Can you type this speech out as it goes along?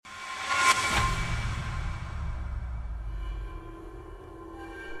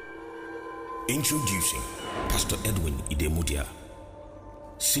Introducing Pastor Edwin Idemudia,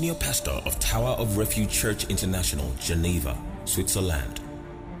 Senior Pastor of Tower of Refuge Church International, Geneva, Switzerland.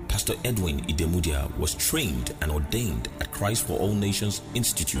 Pastor Edwin Idemudia was trained and ordained at Christ for All Nations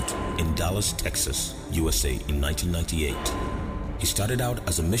Institute in Dallas, Texas, USA in 1998. He started out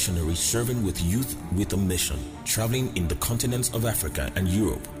as a missionary serving with Youth with a Mission, traveling in the continents of Africa and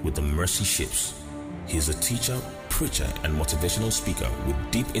Europe with the Mercy Ships. He is a teacher, preacher, and motivational speaker with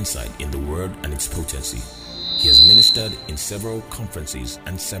deep insight in the Word and its potency. He has ministered in several conferences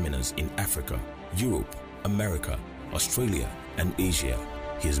and seminars in Africa, Europe, America, Australia, and Asia.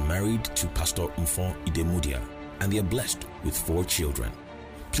 He is married to Pastor Idemudia, and they are blessed with 4 children.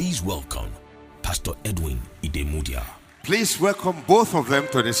 Please welcome Pastor Edwin Idemudia. Please welcome both of them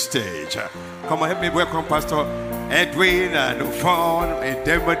to the stage. Come on, help me welcome Pastor Edwin and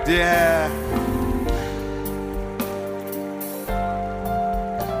Idemudia.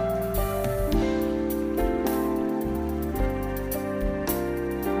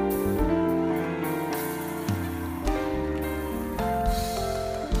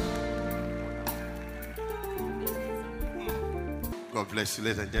 God bless you,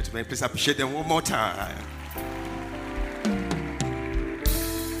 ladies and gentlemen. Please appreciate them one more time.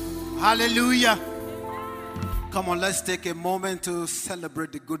 Hallelujah. Come on, let's take a moment to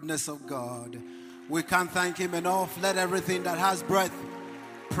celebrate the goodness of God. We can't thank Him enough. Let everything that has breath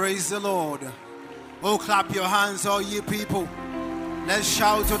praise the Lord. Oh, clap your hands, all you people. Let's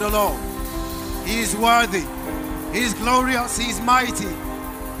shout to the Lord. He is worthy. He is glorious. He is mighty.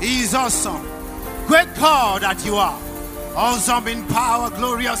 He is awesome. Great God that you are. Awesome in power,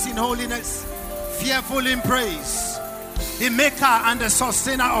 glorious in holiness, fearful in praise. The maker and the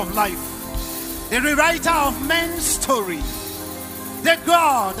sustainer of life, the rewriter of men's story, the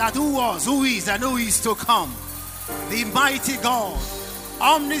God that who was, who is, and who is to come, the mighty God,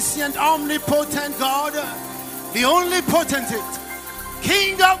 omniscient, omnipotent God, the only potentate,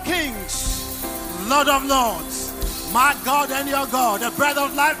 King of kings, Lord of lords, my God and your God, the bread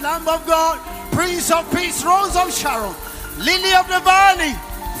of life, Lamb of God, Prince of peace, Rose of Sharon, Lily of the valley,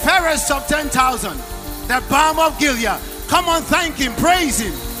 fairest of 10,000, the balm of Gilead. Come on, thank Him, praise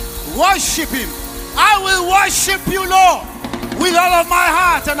Him, worship Him. I will worship you, Lord, with all of my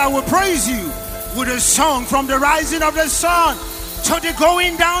heart, and I will praise you with a song from the rising of the sun to the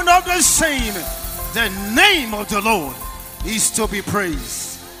going down of the same. The name of the Lord is to be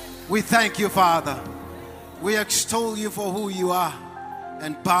praised. We thank you, Father. We extol you for who you are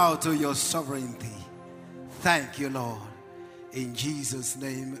and bow to your sovereignty. Thank you, Lord. In Jesus'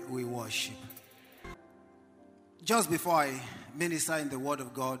 name we worship. Just before I minister in the Word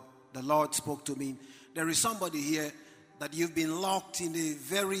of God, the Lord spoke to me. There is somebody here that you've been locked in a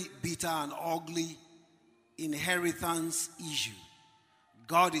very bitter and ugly inheritance issue.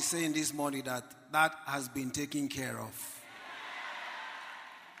 God is saying this morning that has been taken care of.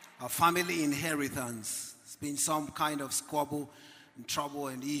 A family inheritance. It's been some kind of squabble and trouble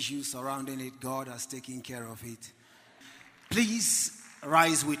and issues surrounding it. God has taken care of it. Please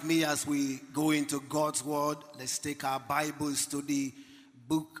rise with me as we go into God's Word. Let's take our Bibles to the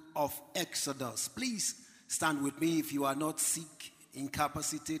book of Exodus. Please stand with me. If you are not sick,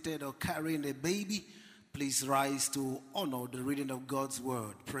 incapacitated, or carrying a baby, please rise to honor the reading of God's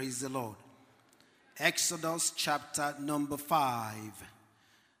Word. Praise the Lord. Exodus chapter number 5.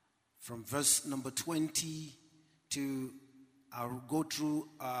 From verse number 20 to, I'll go through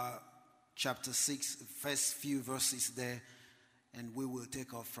chapter 6, first few verses there. And we will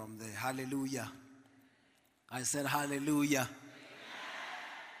take off from there. Hallelujah. I said hallelujah.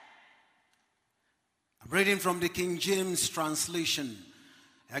 I'm reading from the King James translation.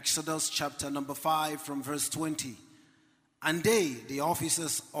 Exodus chapter number 5 from verse 20. And they, the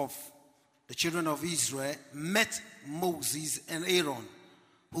officers of the children of Israel, met Moses and Aaron,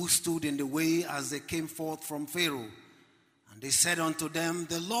 who stood in the way as they came forth from Pharaoh. And they said unto them,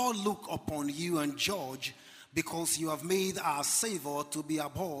 The Lord look upon you and judge, because you have made our savor to be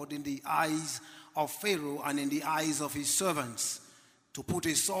abhorred in the eyes of Pharaoh and in the eyes of his servants, to put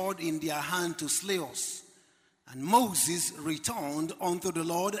a sword in their hand to slay us. And Moses returned unto the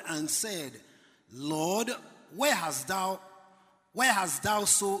Lord and said, Lord, wherefore hast thou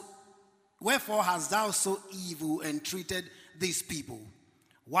so evil entreated these people?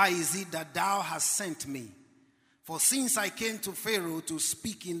 Why is it that thou hast sent me? For since I came to Pharaoh to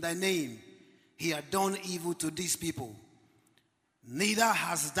speak in thy name, he had done evil to these people. Neither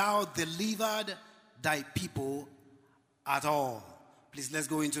hast thou delivered thy people at all. Please, let's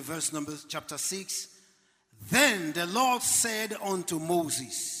go into verse number chapter 6. Then the Lord said unto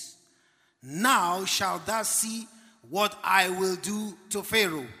Moses, Now shalt thou see what I will do to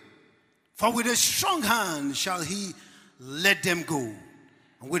Pharaoh. For with a strong hand shall he let them go,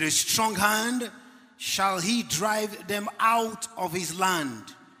 and with a strong hand shall he drive them out of his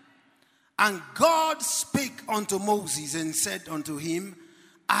land. And God spake unto Moses and said unto him,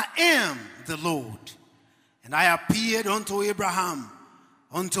 I am the Lord. And I appeared unto Abraham,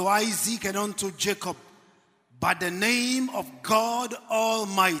 unto Isaac, and unto Jacob by the name of God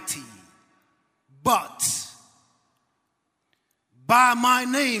Almighty. But by my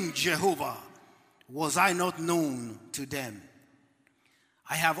name, Jehovah, was I not known to them.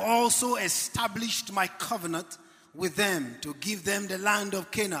 I have also established my covenant with them to give them the land of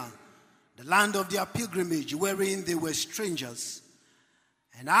Canaan, the land of their pilgrimage, wherein they were strangers.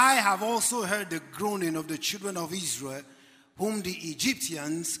 And I have also heard the groaning of the children of Israel, whom the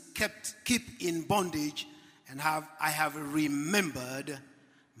Egyptians keep in bondage, and I have remembered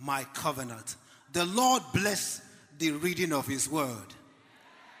my covenant. The Lord bless the reading of his word.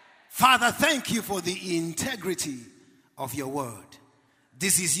 Father, thank you for the integrity of your word.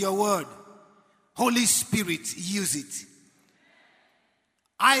 This is your word. Holy Spirit, use it.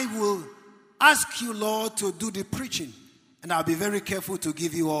 I will ask you, Lord, to do the preaching, and I'll be very careful to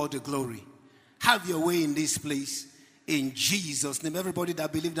give you all the glory. Have your way in this place. In Jesus' name. Everybody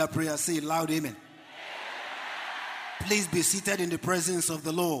that believe that prayer, say loud amen. Please be seated in the presence of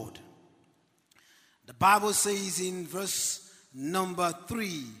the Lord. The Bible says in verse number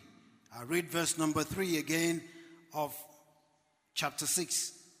 3, I read verse number 3 again of chapter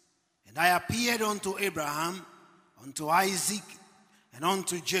 6. And I appeared unto Abraham, unto Isaac, and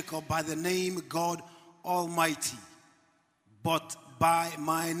unto Jacob by the name God Almighty. But by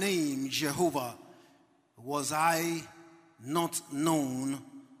my name, Jehovah, was I not known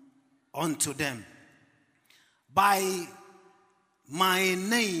unto them. By my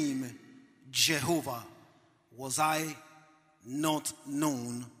name, Jehovah, was I not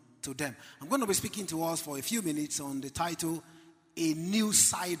known to them. I'm going to be speaking to us for a few minutes on the title, A New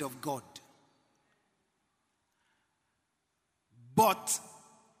Side of God. But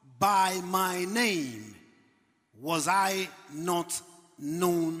by my name was I not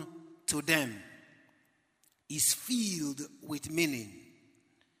known to them, is filled with meaning.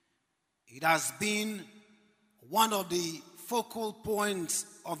 It has been one of the focal points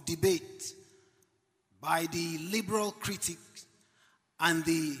of debate by the liberal critics and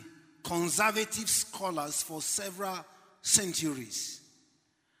the conservative scholars for several centuries.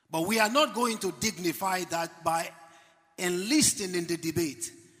 But we are not going to dignify that by enlisting in the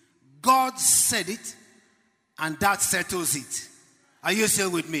debate. God said it, and that settles it. Are you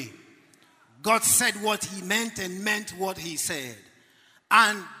still with me? God said what he meant and meant what he said.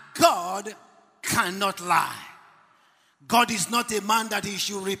 And God cannot lie. God is not a man that he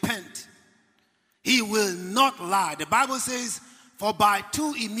should repent. He will not lie. The Bible says, for by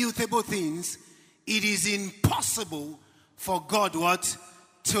two immutable things, it is impossible for God what?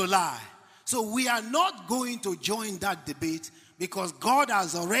 To lie. So we are not going to join that debate because God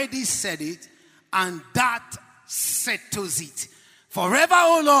has already said it, and that settles it. Forever,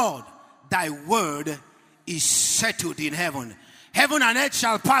 O Lord, thy word is settled in heaven. Heaven and earth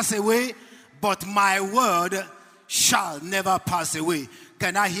shall pass away, but my word shall never pass away.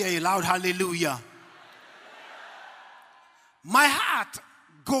 Can I hear a loud hallelujah? My heart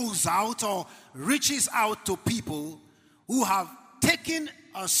goes out or reaches out to people who have taken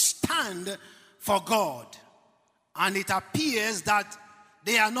a stand for God, and it appears that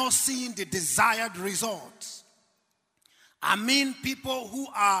they are not seeing the desired results. I mean, people who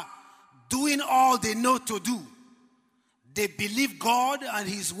are doing all they know to do. They believe God and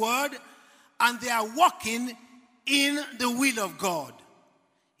his word, and they are walking in the will of God.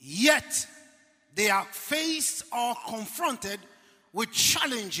 Yet, they are faced or confronted with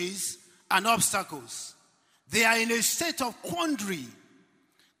challenges and obstacles. They are in a state of quandary,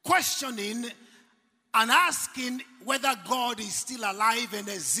 questioning and asking whether God is still alive and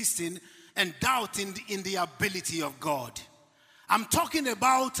existing, and doubting in the ability of God. I'm talking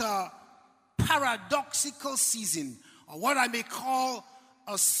about a paradoxical season, or what I may call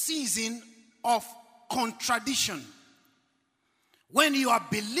a season of contradiction. When you are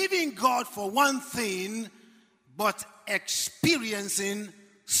believing God for one thing, but experiencing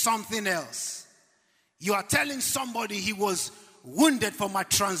something else. You are telling somebody he was wounded for my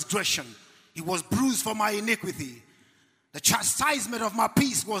transgression. He was bruised for my iniquity. The chastisement of my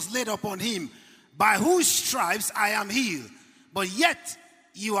peace was laid upon him, by whose stripes I am healed. But yet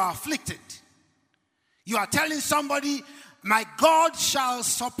you are afflicted. You are telling somebody, my God shall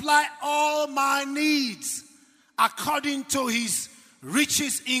supply all my needs according to his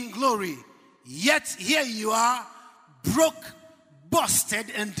riches in glory. Yet here you are, broke, busted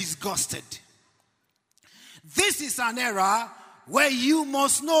and disgusted. This is an era where you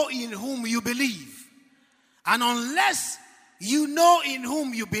must know in whom you believe. And unless you know in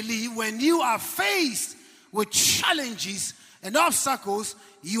whom you believe, when you are faced with challenges and obstacles,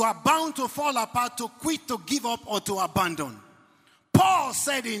 you are bound to fall apart, to quit, to give up, or to abandon. Paul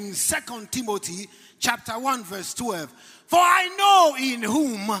said in 2 Timothy chapter 1 verse 12, "For I know in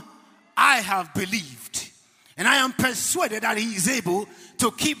whom I have believed, and I am persuaded that he is able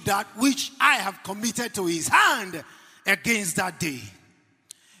to keep that which I have committed to his hand against that day."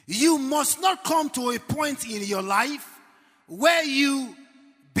 You must not come to a point in your life where you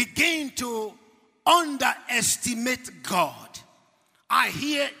begin to underestimate God. I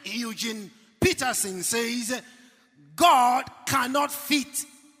hear Eugene Peterson says, God cannot fit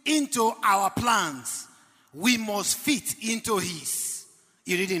into our plans. We must fit into his.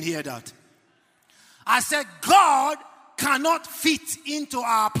 You didn't hear that. I said, God cannot fit into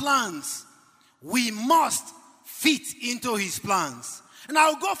our plans. We must fit into his plans. And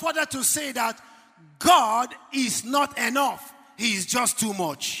I'll go further to say that God is not enough. He is just too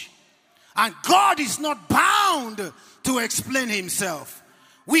much. And God is not bound to explain himself.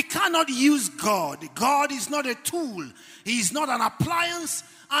 We cannot use God. God is not a tool. He is not an appliance,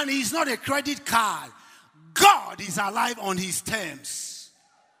 and he is not a credit card. God is alive on his terms.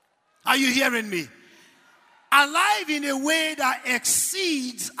 Are you hearing me? Alive in a way that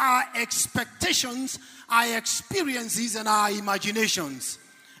exceeds our expectations, our experiences, and our imaginations.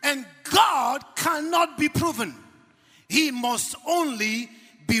 And God cannot be proven. He must only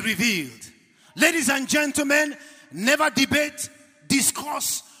be revealed. Ladies and gentlemen, never debate,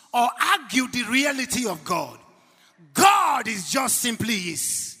 discuss, or argue the reality of God. God is just simply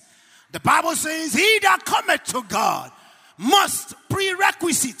is. The Bible says, he that cometh to God must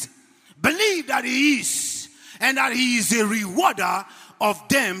prerequisite believe that he is, and that he is a rewarder of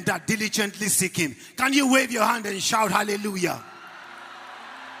them that diligently seek him. Can you wave your hand and shout hallelujah?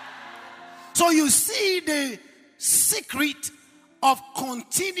 So you see the secret of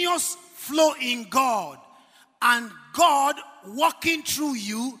continuous flow in God and God walking through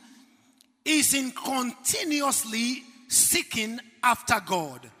you is in continuously seeking after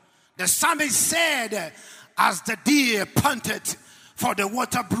God. The psalmist said, as the deer panteth for the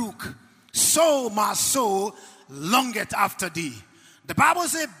water brook, so my soul longeth after thee. The Bible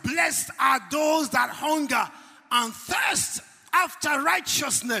says, blessed are those that hunger and thirst after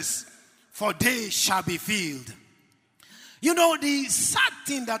righteousness, for they shall be filled. You know, the sad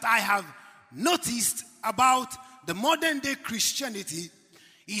thing that I have noticed about the modern day Christianity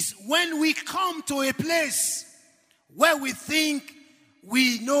is when we come to a place where we think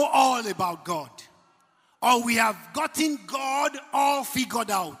we know all about God, or we have gotten God all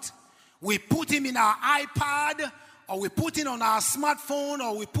figured out. We put him in our iPad, or we put him on our smartphone,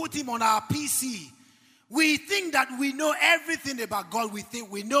 or we put him on our PC. We think that we know everything about God. We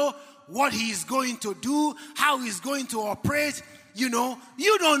think we know what he is going to do, how he's going to operate. You know,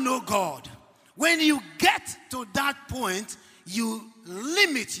 you don't know God. When you get to that point, you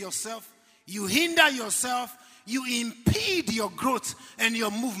limit yourself, you hinder yourself, you impede your growth and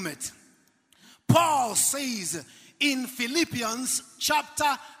your movement. Paul says in Philippians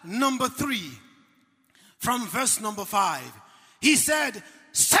chapter number 3, from verse number 5, he said,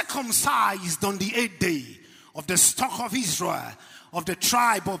 circumcised on the 8th day of the stock of Israel, of the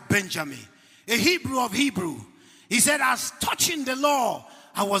tribe of Benjamin, a Hebrew of Hebrew. He said, as touching the law,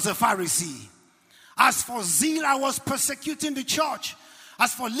 I was a Pharisee. As for zeal, I was persecuting the church.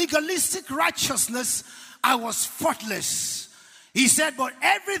 As for legalistic righteousness, I was faultless. He said, but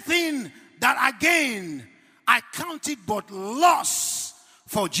everything that I gained, I counted but loss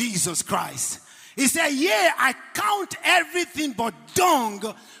for Jesus Christ. He said, yea, I count everything but dung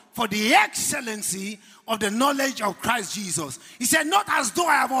for the excellency of the knowledge of Christ Jesus. He said, not as though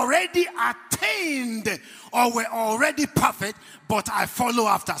I have already attained or were already perfect, but I follow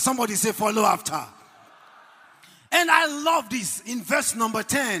after. Somebody say follow after. And I love this in verse number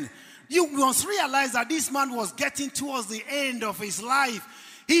 10. You must realize that this man was getting towards the end of his life.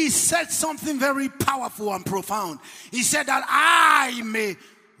 He said something very powerful and profound. He said that I may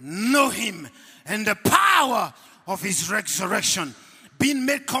know him and the power of his resurrection, being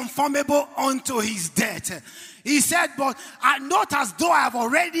made conformable unto his death. He said, but not as though I have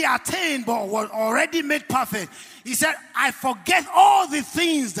already attained, but was already made perfect. He said, I forget all the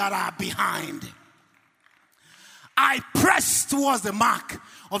things that are behind. I press towards the mark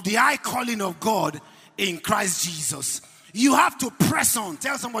of the high calling of God in Christ Jesus. You have to press on.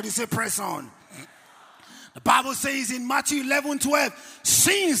 Tell somebody, say press on. The Bible says in Matthew 11:12,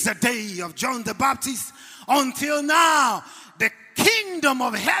 since the day of John the Baptist until now, the kingdom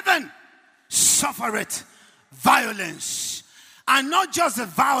of heaven suffereth violence. And not just the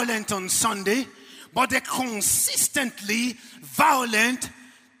violent on Sunday, but the consistently violent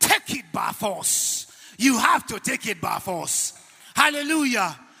take it by force. You have to take it by force.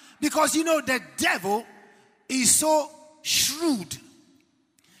 Hallelujah. Because the devil is so shrewd.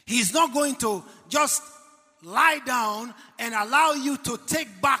 He's not going to just lie down and allow you to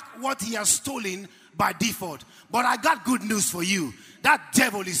take back what he has stolen by default. But I got good news for you. That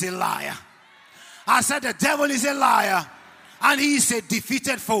devil is a liar. I said the devil is a liar, and he is a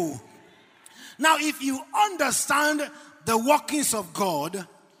defeated foe. Now, if you understand the workings of God,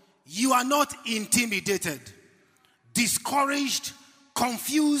 you are not intimidated, discouraged,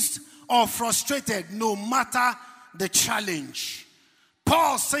 confused, or frustrated, no matter the challenge.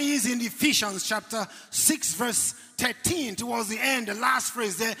 Paul says in Ephesians chapter 6 verse 13, towards the end, the last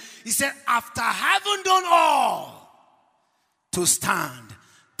phrase there, he said, after having done all to stand.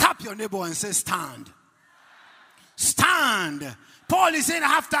 Tap your neighbor and say, stand. Stand. Paul is saying,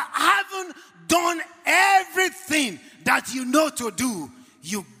 after having done everything that you know to do,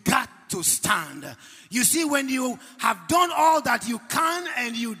 you got to stand. You see, when you have done all that you can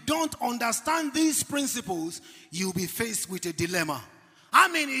and you don't understand these principles, you'll be faced with a dilemma. I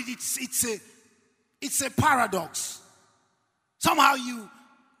mean, it's a paradox. Somehow you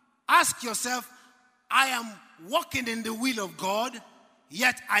ask yourself, I am walking in the will of God,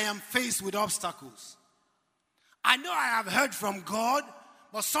 yet I am faced with obstacles. I know I have heard from God,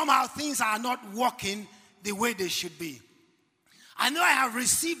 but somehow things are not working the way they should be. I know I have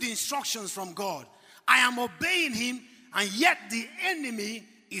received instructions from God. I am obeying him, and yet the enemy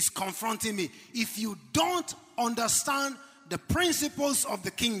is confronting me. If you don't understand the principles of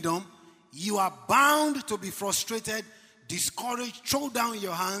the kingdom, you are bound to be frustrated, discouraged, throw down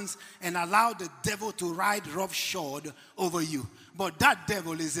your hands, and allow the devil to ride roughshod over you. But that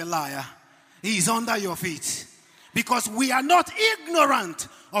devil is a liar. He is under your feet. Because we are not ignorant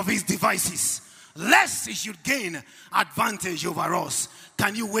of his devices, lest he should gain advantage over us.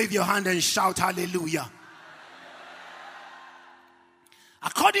 Can you wave your hand and shout hallelujah?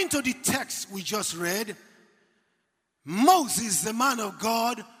 According to the text we just read, Moses, the man of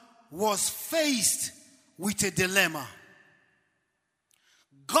God, was faced with a dilemma.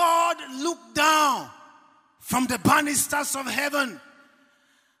 God looked down from the banisters of heaven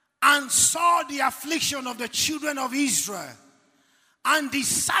and saw the affliction of the children of Israel and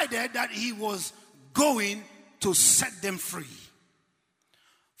decided that he was going to set them free.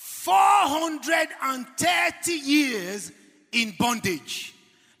 430 years in bondage.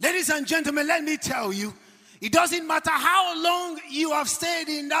 Ladies and gentlemen, let me tell you, it doesn't matter how long you have stayed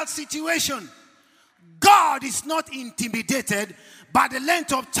in that situation. God is not intimidated by the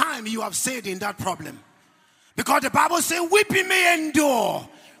length of time you have stayed in that problem. Because the Bible says, weeping may endure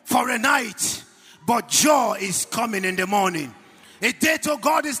for a night, but joy is coming in the morning. A day to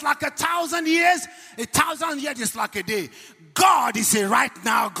God is like 1,000 years. 1,000 years is like a day. God is a right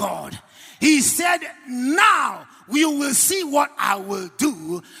now God. He said, now we will see what I will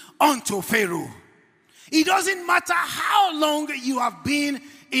do unto Pharaoh. It doesn't matter how long you have been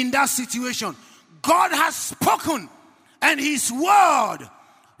in that situation. God has spoken, and his word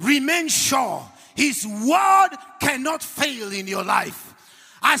remains sure. His word cannot fail in your life.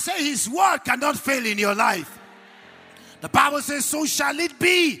 I say his word cannot fail in your life. The Bible says, so shall it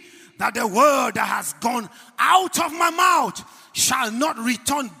be that the word that has gone out of my mouth shall not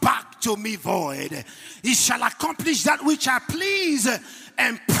return back to me void. It shall accomplish that which I please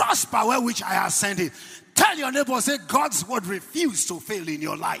and prosper where which I have sent it. Tell your neighbor, say, God's word refused to fail in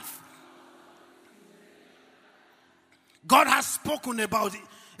your life. God has spoken about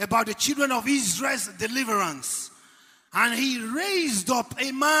the children of Israel's deliverance. And he raised up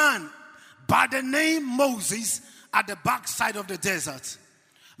a man by the name Moses at the backside of the desert.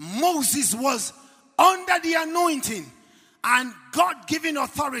 Moses was under the anointing and God-given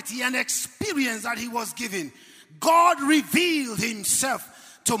authority and experience that he was given. God revealed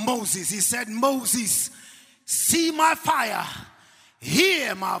himself to Moses. He said, Moses, see my fire,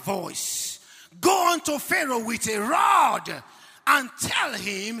 hear my voice. Go unto Pharaoh with a rod and tell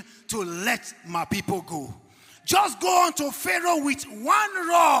him to let my people go. Just go unto Pharaoh with one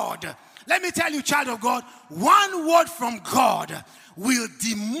rod. Let me tell you, child of God, one word from God will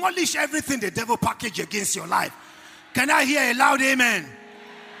demolish everything the devil packaged against your life. Can I hear a loud amen?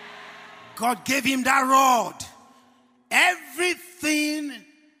 God gave him that rod. Everything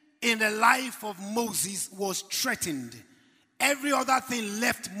in the life of Moses was threatened. Every other thing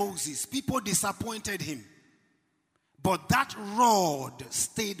left Moses. People disappointed him. But that rod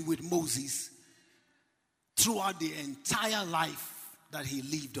stayed with Moses throughout the entire life that he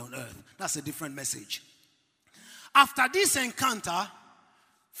lived on earth. That's a different message. After this encounter,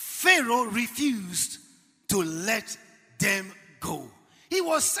 Pharaoh refused to let them go. He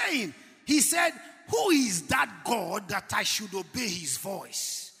was saying, he said, who is that God that I should obey his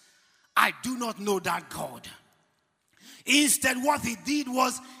voice? I do not know that God. Instead, what he did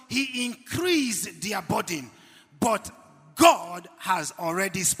was he increased their burden. But God has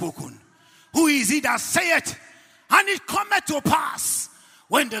already spoken. Who is he that saith, and it cometh to pass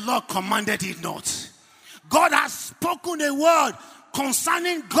when the Lord commanded it not? God has spoken a word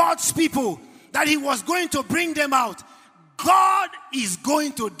concerning God's people that he was going to bring them out. God is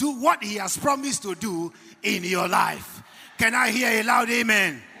going to do what he has promised to do in your life. Can I hear a loud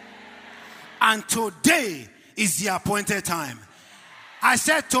amen? And today is the appointed time. I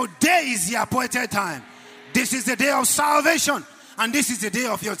said today is the appointed time. This is the day of salvation, and this is the day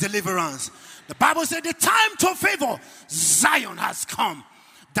of your deliverance. The Bible said the time to favor Zion has come.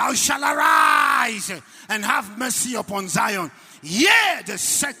 Thou shalt arise and have mercy upon Zion. Yeah, the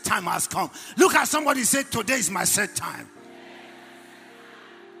set time has come. Look at somebody, say, today is my set time.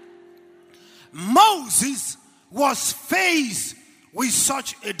 Moses was faced with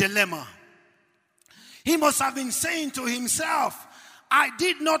such a dilemma. He must have been saying to himself, I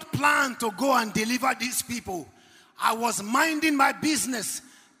did not plan to go and deliver these people. I was minding my business,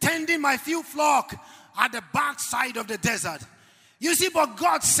 tending my few flock at the backside of the desert. You see, but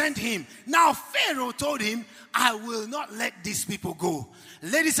God sent him. Now Pharaoh told him, I will not let these people go.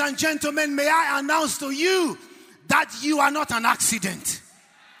 Ladies and gentlemen, may I announce to you that you are not an accident.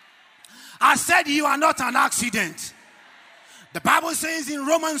 I said you are not an accident. The Bible says in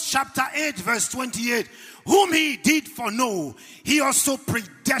Romans chapter 8 verse 28, whom he did foreknow, he also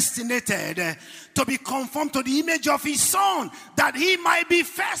predestinated to be conformed to the image of his son, that he might be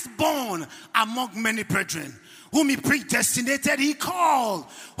firstborn among many brethren. Whom he predestinated, he called.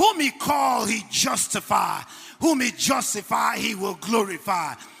 Whom he called, he justified. Whom he justified, he will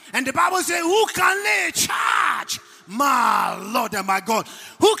glorify. And the Bible says, who can lay a charge? My Lord and my God.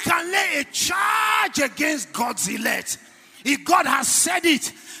 Who can lay a charge against God's elect? If God has said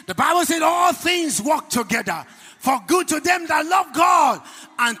it, the Bible said all things work together for good to them that love God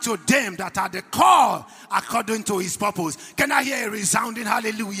and to them that are the called according to his purpose. Can I hear a resounding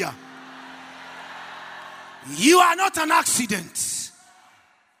hallelujah? You are not an accident.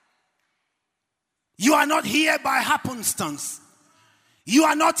 You are not here by happenstance. You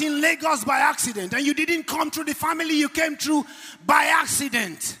are not in Lagos by accident. And you didn't come through the family you came through by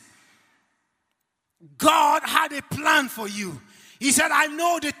accident. God had a plan for you. He said, I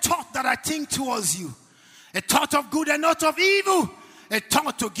know the thought that I think towards you. A thought of good and not of evil. A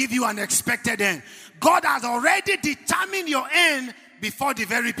thought to give you an expected end. God has already determined your end before the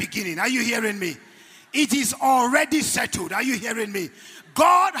very beginning. Are you hearing me? It is already settled. Are you hearing me?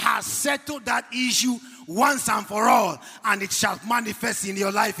 God has settled that issue once and for all, and it shall manifest in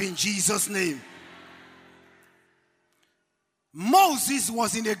your life in Jesus' name. Moses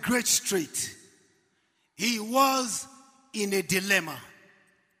was in a great strait. He was in a dilemma.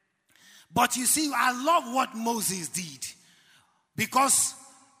 But you see, I love what Moses did, because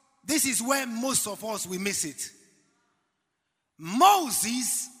this is where most of us we miss it.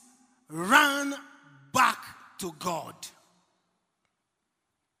 Moses ran back to God.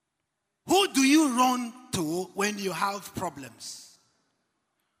 Who do you run to when you have problems?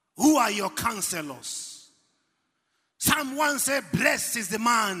 Who are your counselors? Psalm 1 said, blessed is the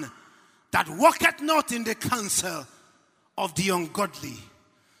man that walketh not in the counsel of the ungodly,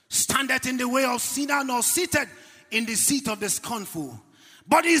 standeth in the way of sinner, nor sitteth in the seat of the scornful.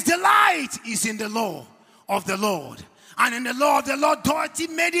 But his delight is in the law of the Lord. And in the law of the Lord doth he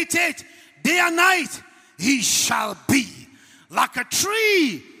meditate day and night. He shall be like a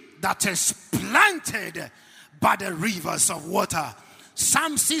tree that is planted by the rivers of water.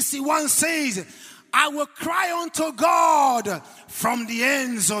 Psalm 61 says, I will cry unto God from the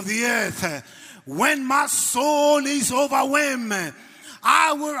ends of the earth. When my soul is overwhelmed,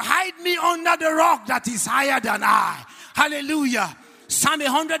 I will hide me under the rock that is higher than I. Hallelujah. Psalm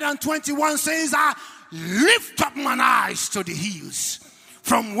 121 says, I lift up mine eyes to the hills.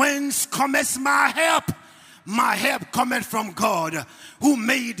 From whence cometh my help? My help cometh from God, who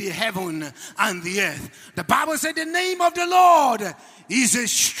made the heaven and the earth. The Bible said the name of the Lord is a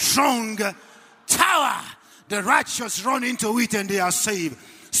strong tower. The righteous run into it and they are saved.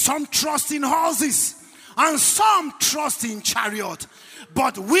 Some trust in horses and some trust in chariot.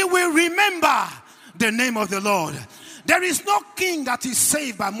 But we will remember the name of the Lord. There is no king that is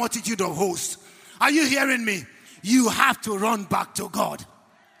saved by multitude of hosts. Are you hearing me? You have to run back to God.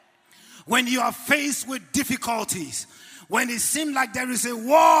 When you are faced with difficulties, When it seems like there is a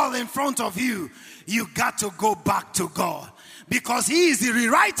wall in front of you, you got to go back to God. Because He is the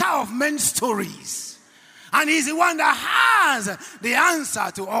rewriter of men's stories. And He's the one that has the answer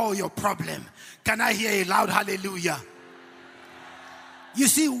to all your problem. Can I hear a loud hallelujah? You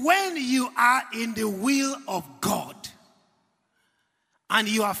see, when you are in the will of God and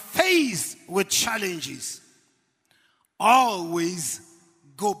you are faced with challenges, always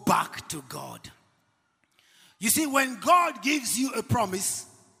go back to God. You see, when God gives you a promise,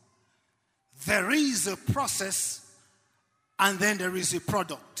 there is a process and then there is a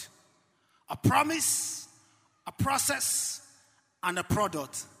product. A promise, a process, and a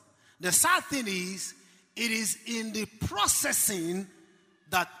product. The sad thing is, it is in the processing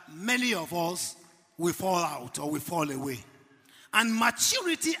that many of us will fall out or will fall away. And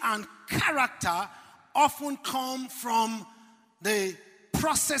maturity and character often come from the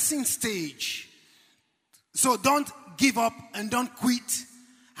processing stage. So don't give up and don't quit.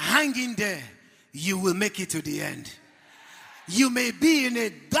 Hang in there. You will make it to the end. You may be in a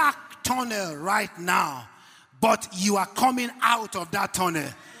dark tunnel right now, but you are coming out of that tunnel.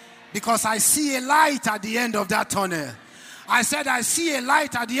 Because I see a light at the end of that tunnel. I said I see a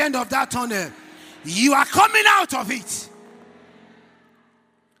light at the end of that tunnel. You are coming out of it.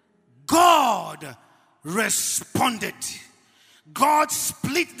 God responded. God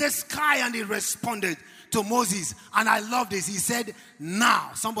split the sky and He responded to Moses. And I love this. He said,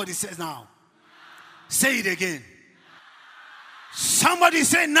 now. Somebody says now. Say it again. Somebody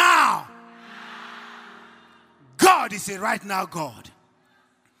say now. God is a right now God.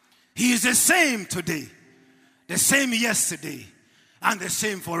 He is the same today, the same yesterday, and the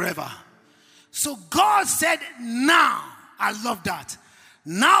same forever. So God said now. I love that.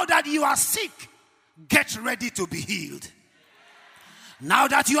 Now that you are sick, get ready to be healed. Now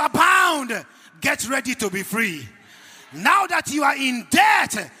that you are bound, get ready to be free. Now that you are in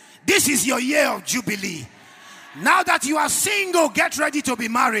debt, this is your year of jubilee. Now that you are single, get ready to be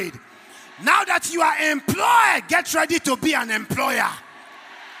married. Now that you are employed, get ready to be an employer.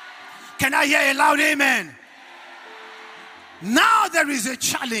 Can I hear a loud amen? Now there is a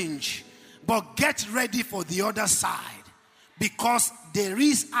challenge, but get ready for the other side. Because there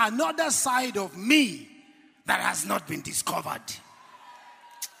is another side of me that has not been discovered.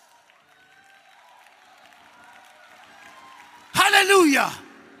 Hallelujah.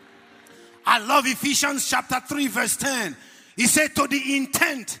 I love Ephesians chapter 3 verse 10. He said, to the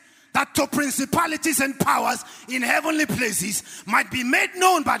intent that to principalities and powers in heavenly places might be made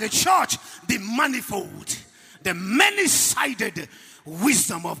known by the church the manifold, the many-sided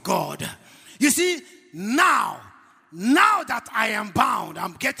wisdom of God. You see, now that I am bound,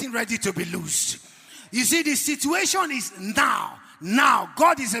 I'm getting ready to be loosed. You see, the situation is now. Now.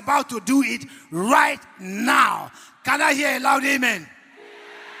 God is about to do it right now. Can I hear a loud amen?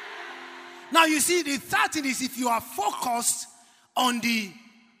 Now, you see, the third thing is if you are focused on the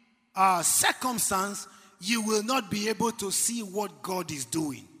circumstance, you will not be able to see what God is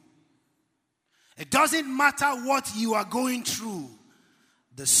doing. It doesn't matter what you are going through,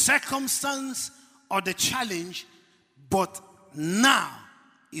 the circumstance or the challenge, but now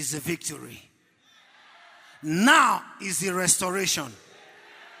is the victory. Now is the restoration.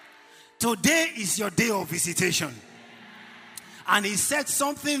 Today is your day of visitation. And He said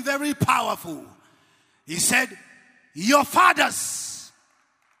something very powerful. He said, your fathers,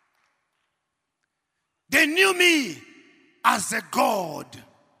 they knew me as the God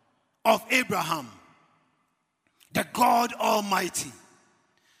of Abraham, the God Almighty,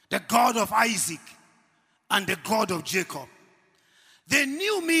 the God of Isaac, and the God of Jacob. They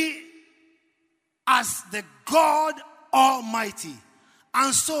knew me as the God Almighty.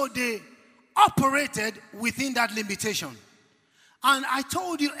 And so they operated within that limitation. And I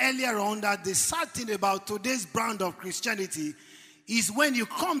told you earlier on that the sad thing about today's brand of Christianity is when you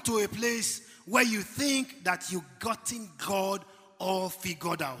come to a place where you think that you've gotten God all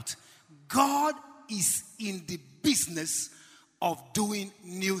figured out. God is in the business of doing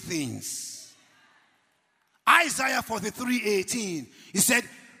new things. Isaiah 43:18, he said,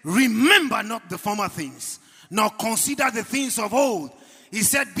 remember not the former things, nor consider the things of old. He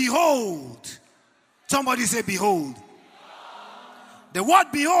said, behold. Somebody say, behold. The word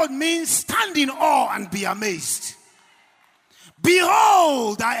behold means stand in awe and be amazed.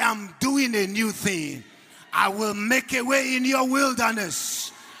 Behold, I am doing a new thing. I will make a way in your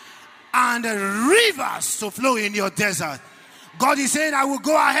wilderness and rivers to flow in your desert. God is saying, I will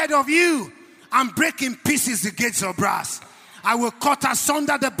go ahead of you and break in pieces the gates of brass. I will cut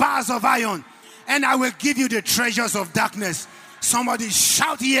asunder the bars of iron, and I will give you the treasures of darkness. Somebody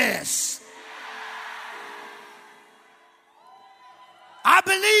shout yes.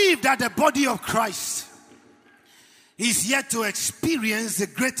 believe that the body of Christ is yet to experience the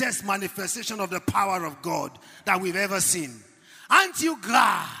greatest manifestation of the power of God that we've ever seen. Aren't you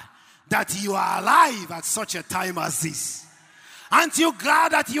glad that you are alive at such a time as this? Aren't you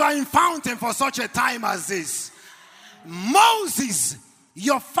glad that you are in Fountain for such a time as this? Moses,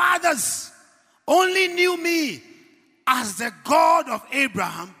 your fathers, only knew me as the God of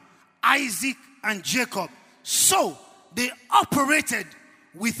Abraham, Isaac, and Jacob. So they operated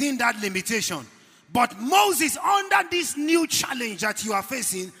within that limitation. But Moses, under this new challenge that you are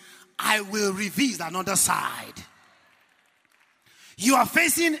facing, I will reveal another side. You are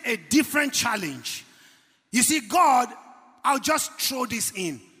facing a different challenge. You see, God, I'll just throw this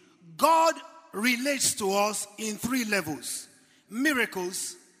in. God relates to us in 3 levels: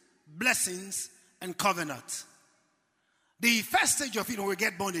 miracles, blessings, and covenant. The first stage of it, when we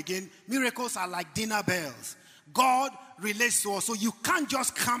get born again, miracles are like dinner bells. God relates to us, so you can't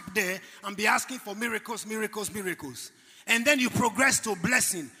just camp there and be asking for miracles, miracles, miracles. And then you progress to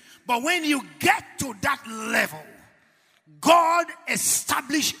blessing. But when you get to that level, God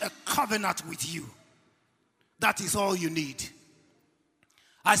established a covenant with you. That is all you need.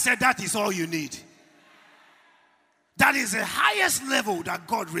 I said that is all you need. That is the highest level that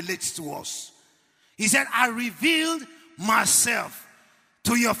God relates to us. He said, I revealed myself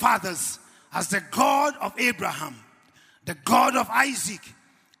to your fathers as the God of Abraham, the God of Isaac,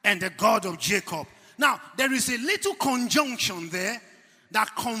 and the God of Jacob. Now, there is a little conjunction there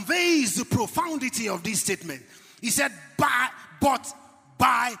that conveys the profundity of this statement. He said, but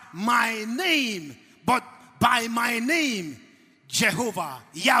by my name, Jehovah,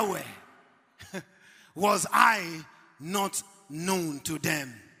 Yahweh, was I not known to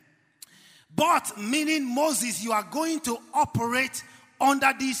them. But, meaning Moses, you are going to operate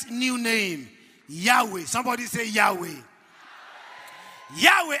under this new name, Yahweh. Somebody say Yahweh.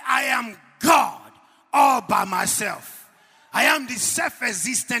 Yahweh, I am God all by myself. I am the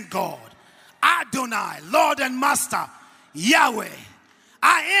self-existent God. Adonai, Lord and Master, Yahweh.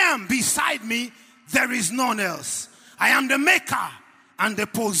 I am, beside me, there is none else. I am the maker and the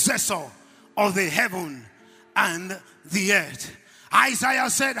possessor of the heaven and the earth. Isaiah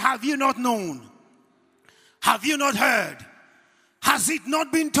said, have you not known? Have you not heard? Has it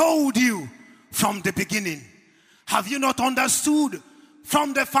not been told you from the beginning? Have you not understood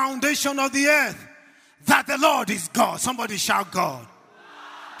from the foundation of the earth that the Lord is God? Somebody shout God.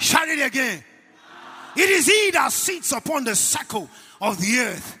 Shout it again. It is he that sits upon the circle of the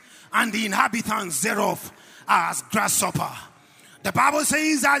earth, and the inhabitants thereof are as grasshopper. The Bible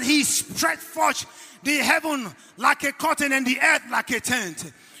says that he spread forth the heaven like a curtain and the earth like a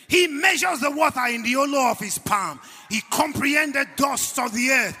tent. He measures the water in the hollow of his palm. He comprehends the dust of the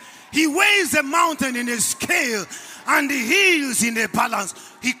earth. He weighs the mountain in a scale and the hills in a balance.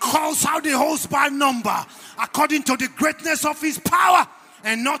 He calls out the host by number according to the greatness of his power,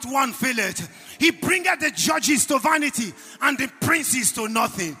 and not one faileth. He bringeth the judges to vanity and the princes to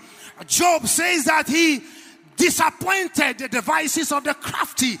nothing. Job says that he disappointed the devices of the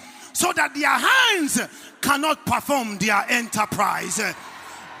crafty, so that their hands cannot perform their enterprise.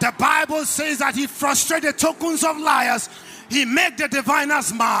 The Bible says that he frustrated the tokens of liars. He made the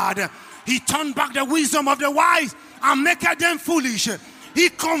diviners mad. He turned back the wisdom of the wise and made them foolish. He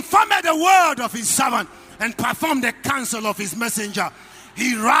confirmed the word of his servant and performed the counsel of his messenger.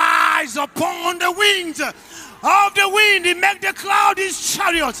 He rides upon the wings of the wind. He made the cloud his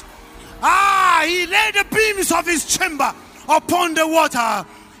chariot. He laid the beams of his chamber upon the water.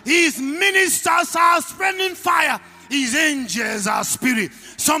 His ministers are spreading fire. His angels are spirit.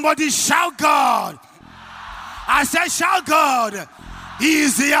 Somebody shout God. I said shout God. He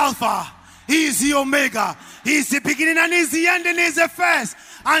is the Alpha. He is the Omega. He is the beginning and he is the end, and he is the first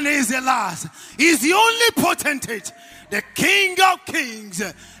and he is the last. He is the only potentate, the King of kings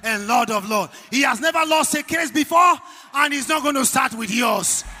and Lord of lords. He has never lost a case before, and he's not going to start with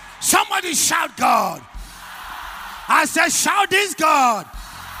yours. Somebody shout God. I said shout this God.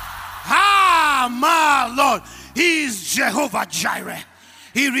 My Lord. He is Jehovah Jireh.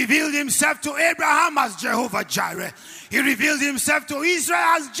 He revealed himself to Abraham as Jehovah Jireh. He revealed himself to Israel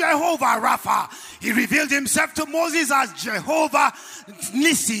as Jehovah Rapha. He revealed himself to Moses as Jehovah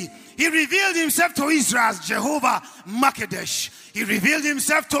Nissi. He revealed himself to Israel as Jehovah Makedesh. He revealed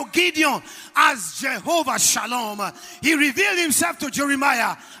himself to Gideon as Jehovah Shalom. He revealed himself to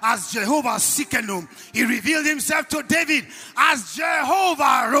Jeremiah as Jehovah Sikkenum. He revealed himself to David as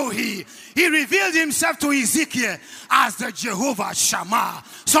Jehovah Rohi. He revealed himself to Ezekiel as the Jehovah Shammah.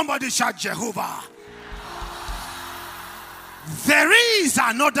 Somebody shout Jehovah. There is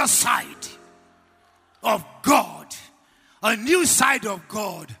another side of God A new side of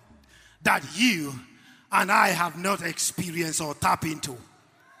God that you and I have not experienced or tap into.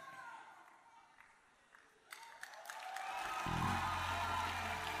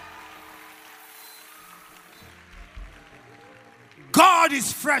 God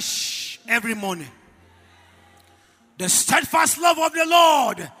is fresh every morning. The steadfast love of the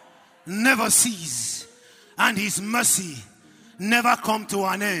Lord never ceases, and his mercy never come to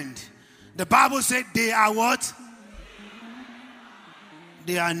an end. The Bible said they are what?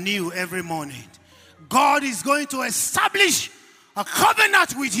 They are new every morning. God is going to establish a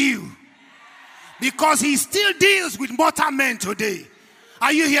covenant with you because he still deals with mortal men today.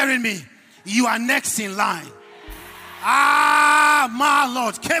 Are you hearing me? You are next in line. My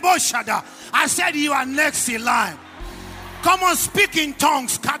Lord. I said you are next in line. Come on, speak in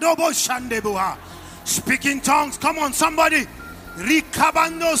tongues. Speak in tongues. Come on, somebody.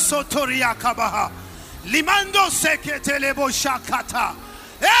 Rikabando sotoria kabaha. Limando seketelebo shakata.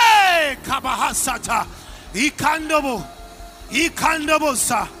 Hey, kabahasata. Ikandobo. Ikandobo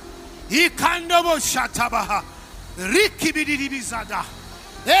sa. Ikandobo shatabaha. Rikibidibizada.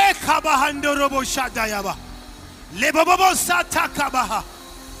 Hey, kabahando robo shadayaba. Lebobobo sata kabaha.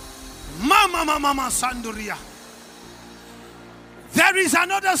 Mama sanduria. There is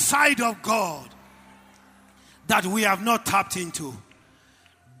another side of God that we have not tapped into.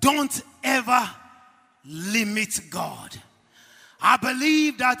 Don't ever limit God. I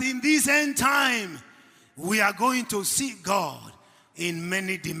believe that in this end time, we are going to see God in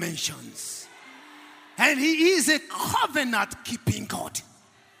many dimensions. And he is a covenant-keeping God.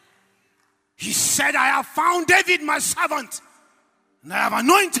 He said, I have found David my servant, and I have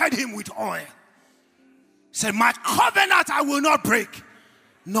anointed him with oil. He said, my covenant I will not break,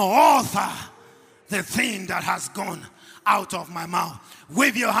 nor alter the thing that has gone out of my mouth.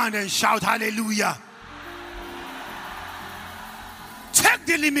 Wave your hand and shout hallelujah. Take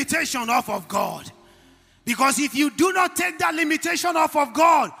the limitation off of God. Because if you do not take that limitation off of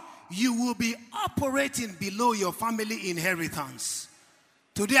God, you will be operating below your family inheritance.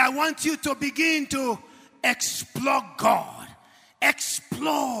 Today I want you to begin to explore God.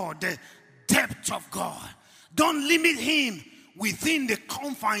 Explore the depth of God. Don't limit him within the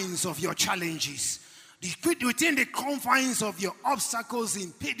confines of your challenges. Within the confines of your obstacles,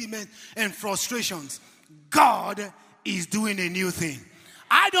 impediments, and frustrations. God is doing a new thing.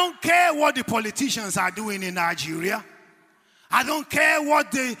 I don't care what the politicians are doing in Nigeria. I don't care what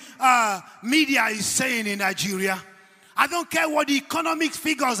the media is saying in Nigeria. I don't care what the economic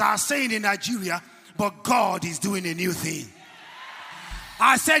figures are saying in Nigeria. But God is doing a new thing.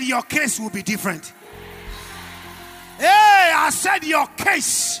 I said your case will be different. Hey, I said your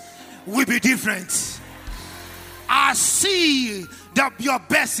case will be different. I see that your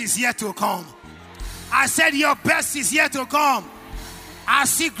best is yet to come. I said your best is yet to come. I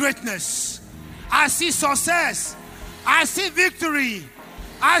see greatness. I see success. I see victory.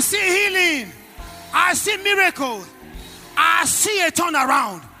 I see healing. I see miracles. I see a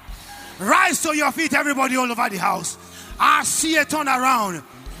turnaround. Rise to your feet, everybody all over the house. I see a turnaround.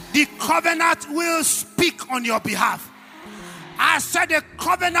 The covenant will speak on your behalf. I said the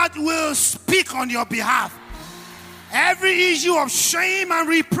covenant will speak on your behalf. Every issue of shame and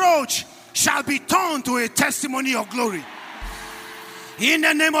reproach shall be turned to a testimony of glory. In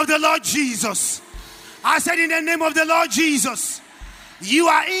the name of the Lord Jesus. I said in the name of the Lord Jesus. You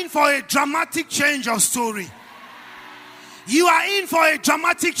are in for a dramatic change of story. You are in for a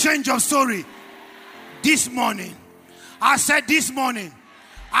dramatic change of story. This morning. I said this morning.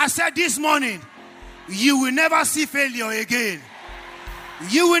 I said this morning. You will never see failure again.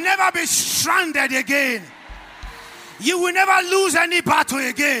 You will never be stranded again. You will never lose any battle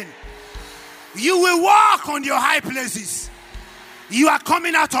again. You will walk on your high places. You are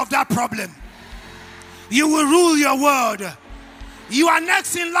coming out of that problem. You will rule your world. You are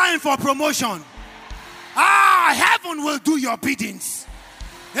next in line for promotion. Heaven will do your biddings.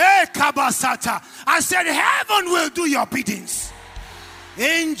 Hey, Kabasata. I said heaven will do your biddings.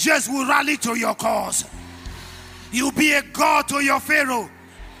 Angels will rally to your cause. You'll be a god to your Pharaoh.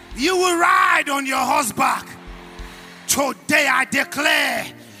 You will ride on your horseback. Today I declare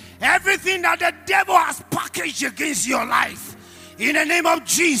everything that the devil has packaged against your life, in the name of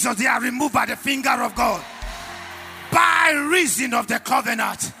Jesus, they are removed by the finger of God. By reason of the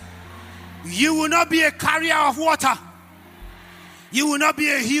covenant. You will not be a carrier of water. You will not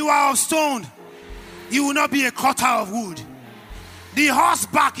be a hewer of stone. You will not be a cutter of wood. The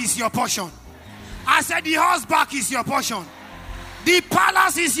horseback is your portion. I said the horseback is your portion. The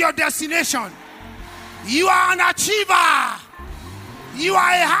palace is your destination. You are an achiever. You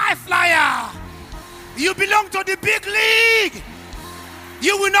are a high flyer. You belong to the big league.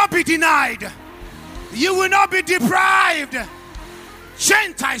 You will not be denied. You will not be deprived.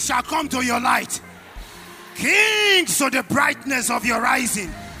 Gentiles shall come to your light. Kings to the brightness of your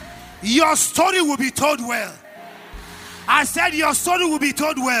rising. Your story will be told well. I said your story will be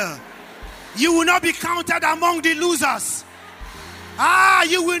told well. You will not be counted among the losers.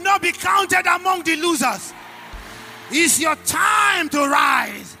 You will not be counted among the losers. It's your time to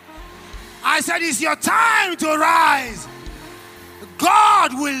rise. I said it's your time to rise.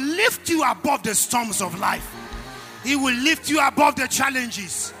 God will lift you above the storms of life. He will lift you above the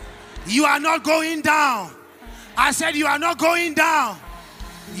challenges. You are not going down. I said you are not going down.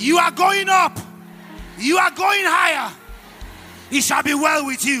 You are going up. You are going higher. It shall be well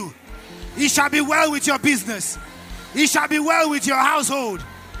with you. It shall be well with your business. It shall be well with your household.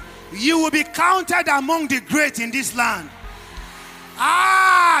 You will be counted among the great in this land.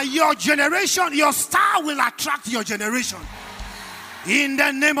 Your generation, your star will attract your generation. In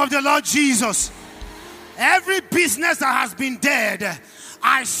the name of the Lord Jesus. Every business that has been dead,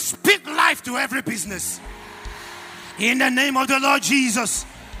 I speak life to every business. In the name of the Lord Jesus.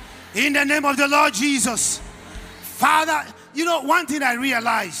 In the name of the Lord Jesus. Father, you know, one thing I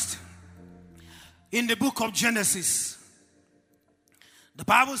realized in the book of Genesis, the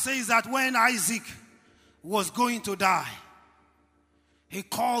Bible says that when Isaac was going to die, he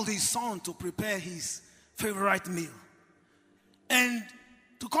called his son to prepare his favorite meal. And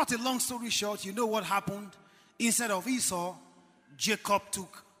to cut a long story short, you know what happened? Instead of Esau, Jacob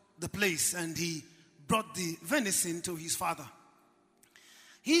took the place and he brought the venison to his father.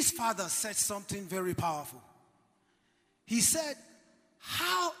 His father said something very powerful. He said,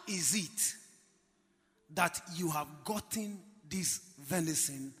 "How is it that you have gotten this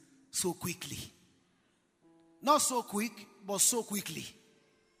venison so quickly?" Not so quick, but so quickly.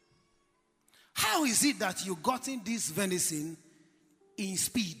 How is it that you gotten this venison in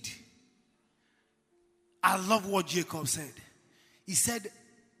speed? I love what Jacob said. He said,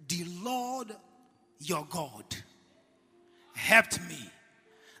 "The Lord your God helped me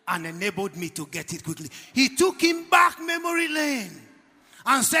and enabled me to get it quickly." He took him back memory lane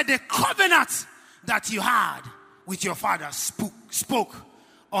and said, "The covenant that you had with your father spoke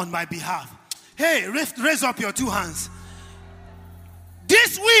on my behalf." Hey, raise up your two hands.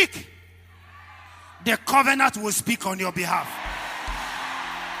 This week, the covenant will speak on your behalf.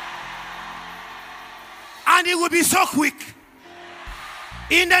 And it will be so quick.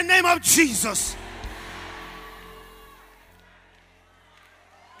 In the name of Jesus.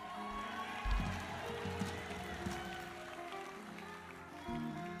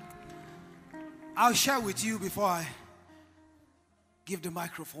 I'll share with you before I give the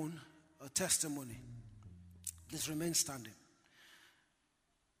microphone a testimony. Please remain standing.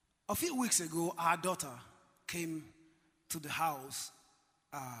 A few weeks ago, our daughter came to the house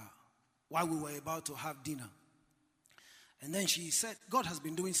while we were about to have dinner. And then she said, God has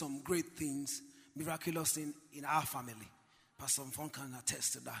been doing some great things, miraculous things in our family. Pastor Mfon can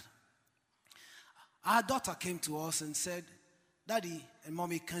attest to that. Our daughter came to us and said, "Daddy and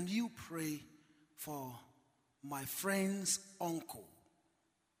Mommy, can you pray for my friend's uncle?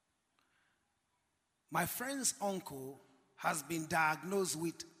 My friend's uncle has been diagnosed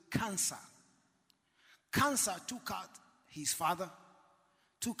with cancer. Cancer took out his father,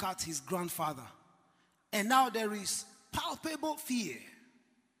 took out his grandfather, and now there is palpable fear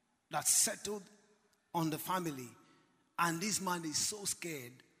that settled on the family, and this man is so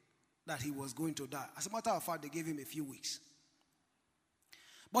scared that he was going to die. As a matter of fact, they gave him a few weeks.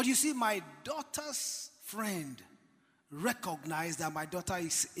 But you see, my daughter's friend recognized that my daughter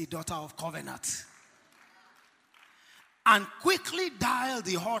is a daughter of covenant and quickly dialed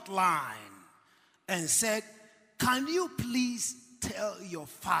the hotline and said, "Can you please tell your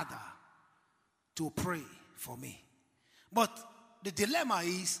father to pray for me?" But the dilemma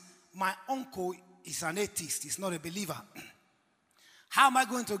is, my uncle is an atheist, he's not a believer. How am I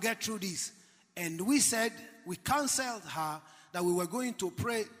going to get through this? And we counseled her that we were going to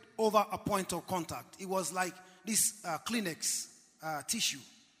pray over a point of contact. It was like this Kleenex tissue.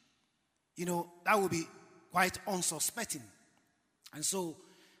 You know, that would be quite unsuspecting. And so,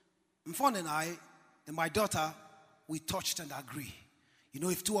 Mfon and I and my daughter, we touched and agreed. You know,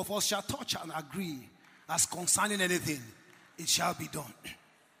 if two of us shall touch and agree as concerning anything, it shall be done.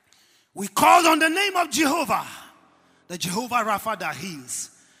 We called on the name of Jehovah, the Jehovah Rapha that heals.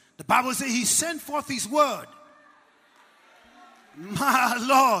 The Bible says he sent forth his word. My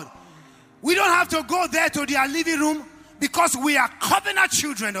Lord, we don't have to go there to their living room because we are covenant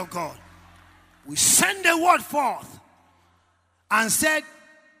children of God. We send the word forth and said,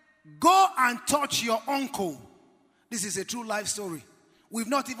 Go and touch your uncle. This is a true life story. We've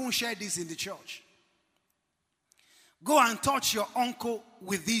not even shared this in the church. Go and touch your uncle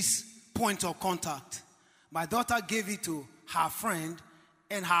with this point of contact. My daughter gave it to her friend,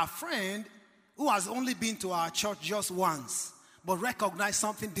 and her friend, who has only been to our church just once, but recognized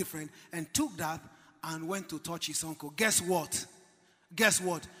something different, and took that and went to touch his uncle. Guess what?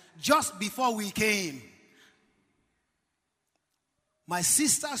 Just before we came, my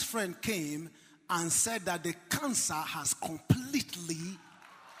sister's friend came and said that the cancer has completely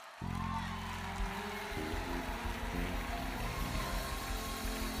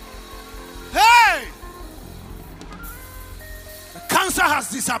the cancer has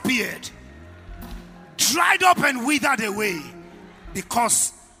disappeared, dried up and withered away,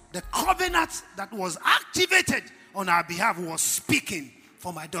 because the covenant that was activated on our behalf was speaking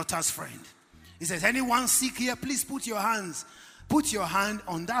for my daughter's friend. He says, anyone sick here, please put your hand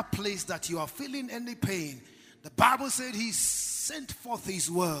on that place that you are feeling any pain. The Bible said he sent forth his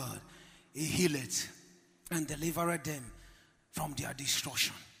word, he healed it and delivered them from their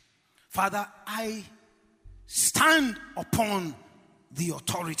destruction. Father, I stand upon the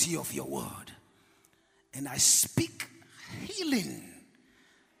authority of your word, and I speak healing.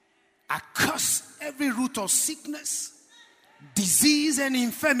 I curse every root of sickness, disease, and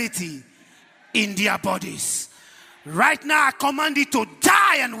infirmity in their bodies. Right now, I command it to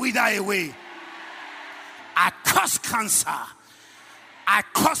die and wither away. I curse cancer. I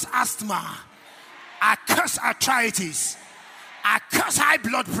curse asthma. I curse arthritis. I curse high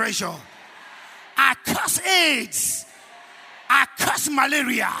blood pressure. I curse AIDS. I curse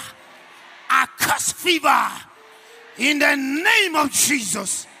malaria. I curse fever. In the name of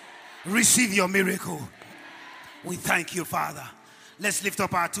Jesus, receive your miracle. We thank you, Father. Let's lift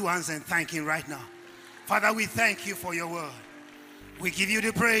up our two hands and thank him right now. Father, we thank you for your word. We give you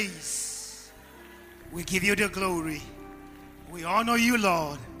the praise. We give you the glory. We honor you,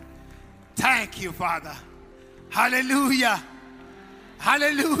 Lord. Thank you, Father. Hallelujah.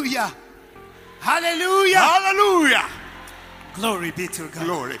 Hallelujah. Hallelujah. Hallelujah. Glory be to God.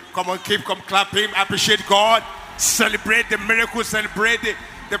 Glory. Come on, come clap him. Appreciate God. Celebrate the miracle. Celebrate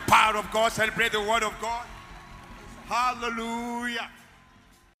the power of God. Celebrate the word of God. Hallelujah.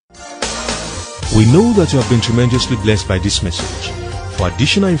 We know that you have been tremendously blessed by this message. For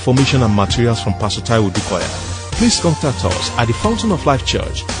additional information and materials from Pastor Taiwo Dukoya, please contact us at the Fountain of Life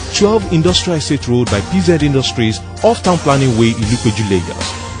Church, 12 Industrial Estate Road by PZ Industries, off Town Planning Way, Ilupeju,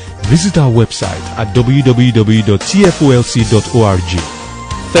 Lagos. Visit our website at www.tfolc.org.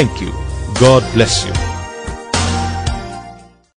 Thank you. God bless you.